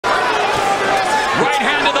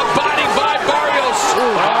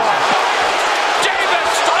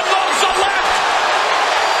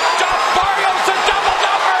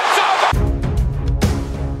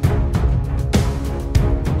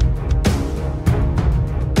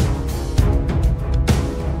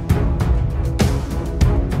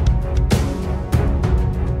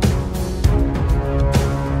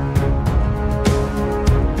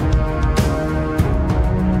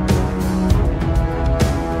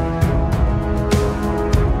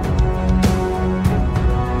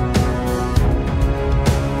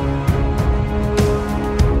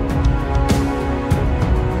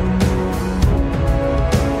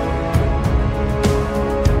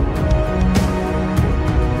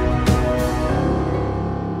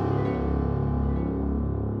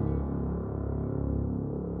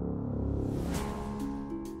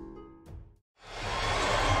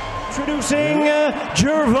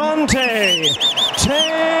Gervonta Davis,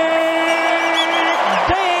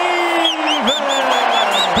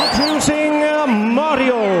 introducing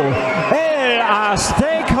Mario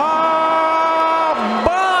Azteca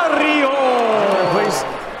Barrios. Please.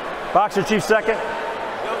 Boxer chief second.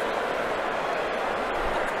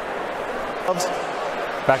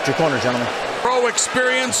 Back to your corner, gentlemen. Pro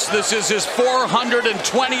experience. This is his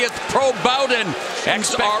 420th pro bout, and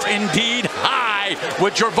X are indeed high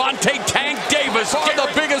with Gervonta Tank Davis, the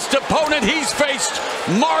biggest opponent he's faced,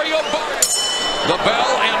 Mario Barrios. The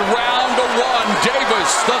bell and round one.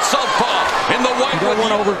 Davis, the southpaw, in the white. You don't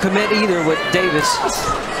want to overcommit either with Davis.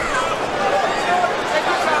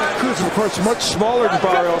 Cruz, of course, much smaller than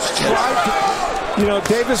Barrios. You know,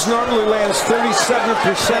 Davis normally lands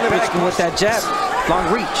 37% of it. With that jab,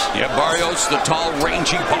 long reach. Yeah, Barrios, the tall,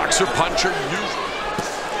 rangy boxer puncher.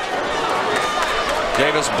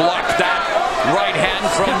 Davis blocked that right hand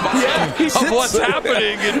from of what's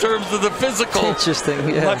happening in terms of the physical. Interesting,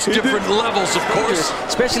 yeah. Much different levels, of course.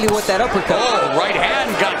 Especially with that uppercut. Oh, right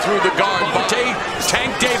hand got through the guard.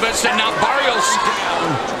 Tank Davis, and now Barrios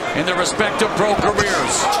down in their respective pro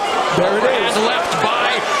careers. There it is. And left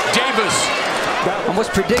by Davis.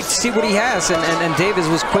 Almost predict, see what he has, and Davis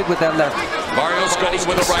was quick with that left. Barrios goes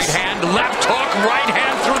with a right hand, left hook, right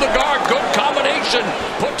hand through the guard. Good combination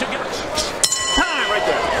put together. Time right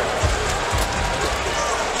there.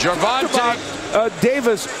 Gervonta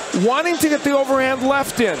Davis wanting to get the overhand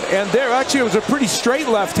left in, and there actually it was a pretty straight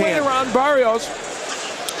left hand around Barrios,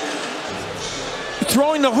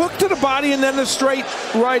 throwing the hook to the body and then the straight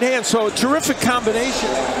right hand. So a terrific combination.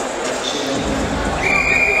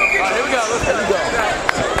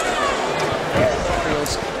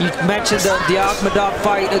 You mentioned the Akhmadov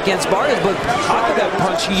fight against Barrios, but How did that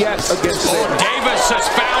punch yet against Davis has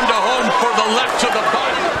found a home for the left to the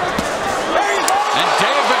body. And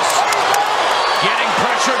Davis getting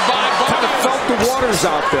pressured by kind of felt the waters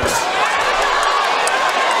out there.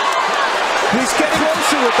 He's getting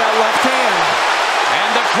closer with that left hand. And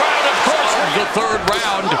the crowd, of course, the third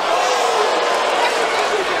round.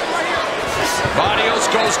 Barrios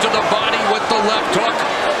goes to the body with the left hook.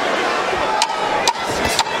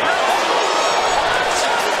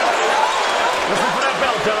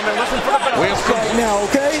 Gentlemen, listen for the bell. We have Right now,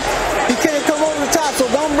 okay? You can't come over the top, so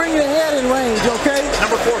don't bring your head in range, okay?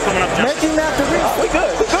 Number 4 coming up, gentlemen. Making that the reach. We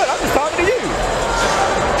good. I'm just talking to you.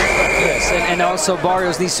 yes, and also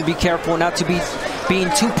Barrios needs to be careful not to be being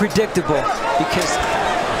too predictable, because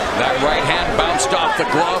that right hand bounced off the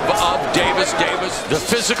glove of Davis. The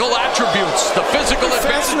physical attributes, the physical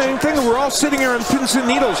advantage. Fascinating thing, we're all sitting here on pins and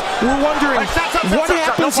needles. We're wondering what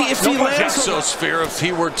happens if he lands. Exosphere if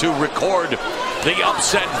he were to record the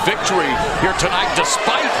upset victory here tonight,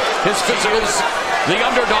 despite his physicals, the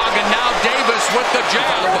underdog, and now Davis with the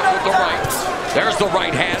jab with the right. There's the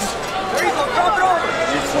right hand.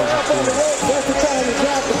 That's the time to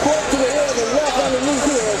drop the court to the head and left underneath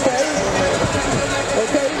here, okay?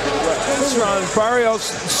 Okay? This round, Barrios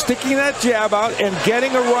sticking that jab out and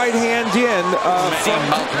getting a right hand in. Many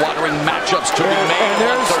mouth-watering matchups to be made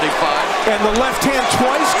at 135. And the left hand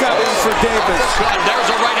twice got in for Davis. There's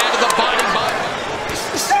a right hand to the body.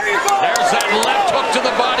 There's that left hook to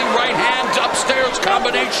the body, right hand upstairs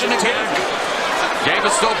combination again.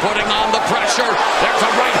 Davis still putting on the pressure. There's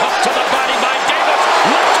a right hook to the body by Davis.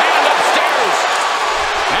 Left hand upstairs.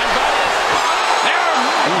 And there,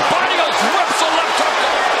 Barrios rips a left hook.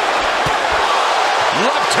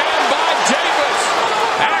 Left hand by Davis.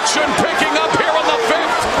 Action picking up here in the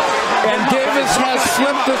fifth. And Davis has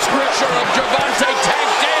flipped the script. Of Gervonta Tank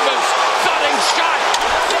Davis. Thudding shot.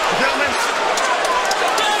 Gentlemen.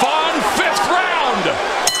 Fun fifth round.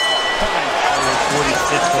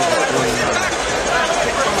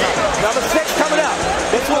 Number 6 coming up.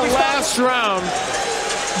 In the last round,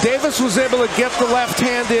 Davis was able to get the left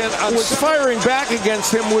hand in. Was firing back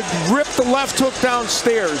against him, would rip the left hook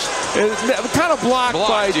downstairs. Kind of blocked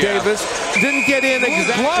by Davis. Didn't get in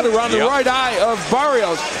exactly. Blood around the right eye of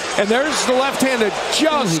Barrios. And there's the left hand that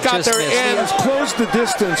just got there and has closed the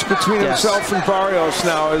distance between himself and Barrios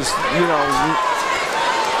now, as you know.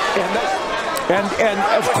 And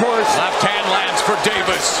of course, left hand lands for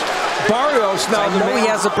Davis. Barrios now. I know he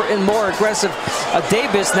has a more aggressive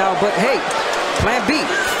Davis now, but hey, plan B,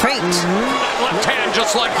 feint. Left hand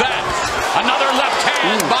just like that. Another left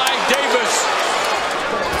hand by Davis.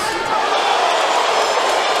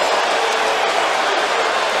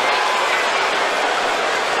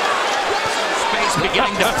 Space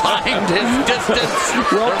beginning to find his distance.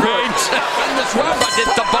 The range in this round, but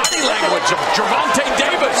it's the body language of Gervonta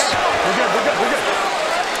Davis. We're good.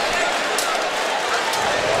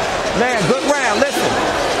 Man, good round. Listen.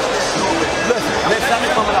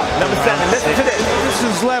 Number 7, listen to this.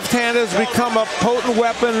 His left hand has become a potent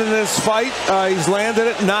weapon in this fight. He's landed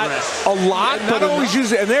it, not a lot, but always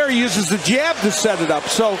uses it. And there he uses the jab to set it up.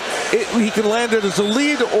 So he can land it as a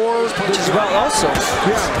lead or as well also.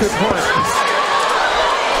 Yeah, good point.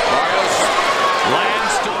 Barrios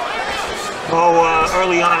lands to...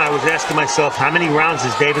 Early on I was asking myself, how many rounds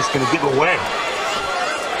is Davis going to give away?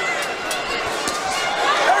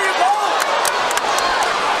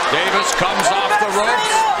 Davis comes off the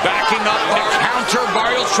ropes, backing up to counter.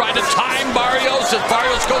 Barrios trying to time Barrios as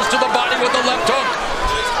Barrios goes to the body with the left hook.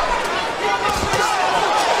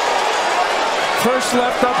 First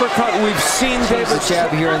left uppercut we've seen. Davis a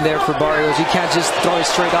jab here and there for Barrios. You can't just throw it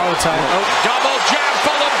straight all the time. Oh. Double jab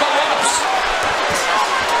followed by ups.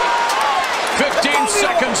 15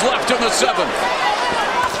 seconds left in the 7th.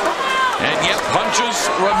 And yet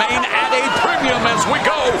punches remain at a premium as we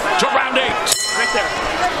go to round 8. Right there.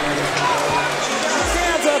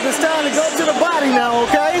 Hands up, it's time to go to the body now,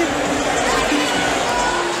 okay?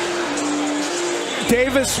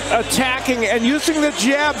 Davis attacking and using the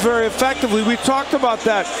jab very effectively. We talked about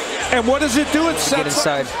that. And what does it do? It sets Get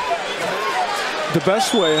inside. The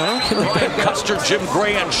best way, huh? Ryan Custer, Jim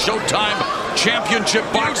Gray, and Showtime Championship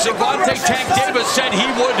boxing. Gervonta Tank Davis said he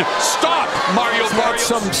would stop Mario Barrios.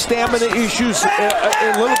 Some stamina issues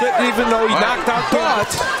a little bit, even though he knocked out but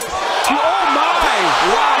oh my!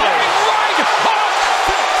 Wow! Right hook!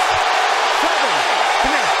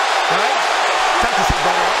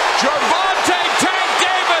 Gervonta Tank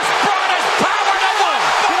Davis brought his power to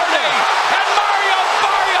 130, and Mario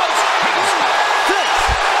Barrios has 6,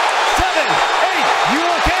 7, 8. You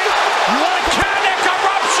okay? You want to volcanic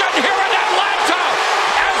eruption here in Atlanta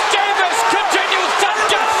as Davis continues to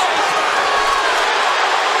dominate.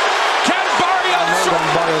 Can Barrios?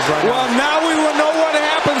 Well, now we will know what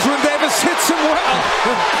happens when Davis hits him well.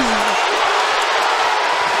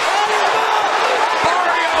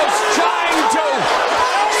 Barrios trying to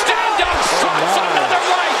stand up, shots another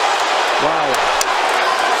right. Wow.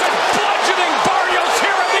 Bludgeoning Barrios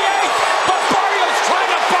here in the 8th, but Barrios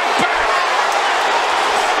trying to fight back.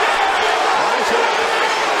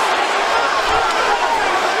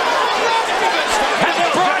 Has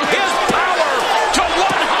brought his power to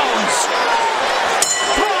 1 ounce.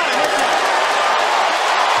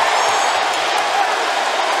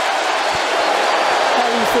 How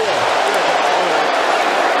do you feel?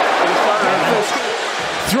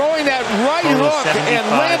 Throwing that right hook and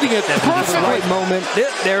landing it perfectly. Right moment.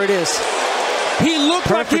 There it is. He looked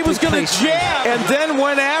like he was going to jab and then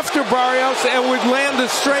went after Barrios and would land a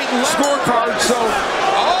straight scorecard. So,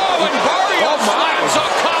 and Barrios lands a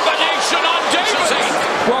combination on Davis.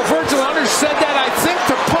 well, Virgil Hunter said that, I think,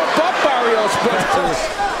 to pump up Barrios, but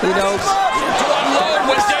You know, To unload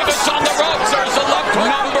with Davis on the ropes. There's the left hook.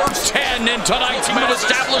 Number 10 in tonight's match.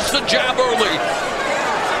 Established the jab early.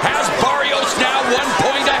 Has Barrios now 1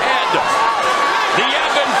 point ahead. The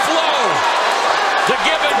ebb and flow. The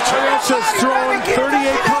give and turn. Barrios has thrown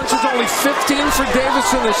 38 punches, only 15 for Davis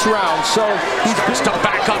in this round. So He starts to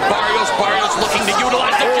back up Barrios. Barrios looking to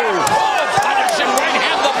utilize the jab. Punishing right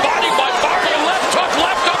hand. The body by Barrios. Left hook,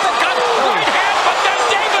 left uppercut. Right hand, but then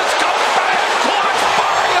Davis comes back. Blocks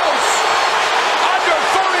Barrios. Under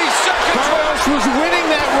 30 seconds. Barrios was winning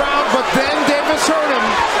that round, but then Davis hurt him.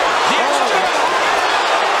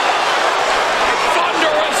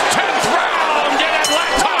 Thunderous 10th round in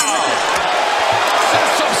Atlanta.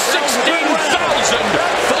 Excess of 16,500.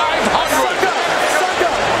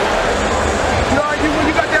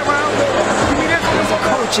 You got that round? Give me this.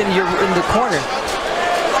 coach in the corner.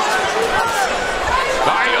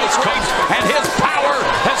 Barrios comes, and his power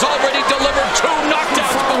has already delivered 2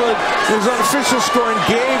 knockdowns. His unofficial scoring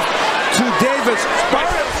gave to Davis.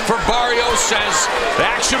 For Barrios as the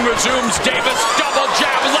action resumes. Davis double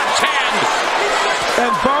jab, left hand.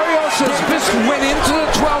 And Barrios just went into the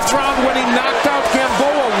 12th round when he knocked out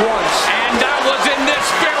Gamboa once. And that was in this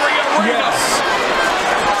very arena. Yes.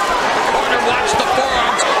 Corner watched the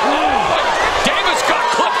forearms. Oh, Davis got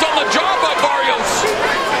clipped on the jaw by Barrios.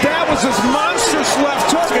 That was his monstrous left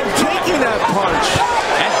hook and taking that punch.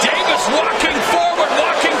 And Davis walking forward,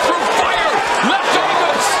 walking through fire. Left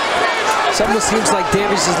Davis. It almost seems like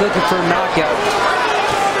Davis is looking for a knockout.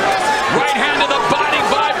 Right hand to the body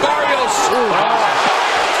by Barrios.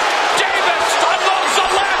 Davis unloads the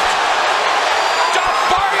left.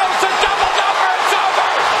 Barrios a double number. It's over.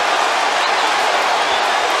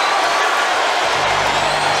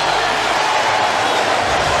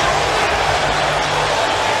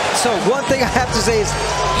 So one thing I have to say is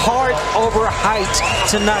heart over height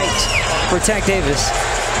tonight for Tank Davis.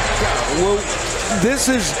 Well, this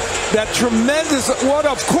is That tremendous, what,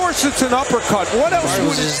 of course it's an uppercut. What else I would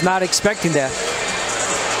was it? just not expecting that.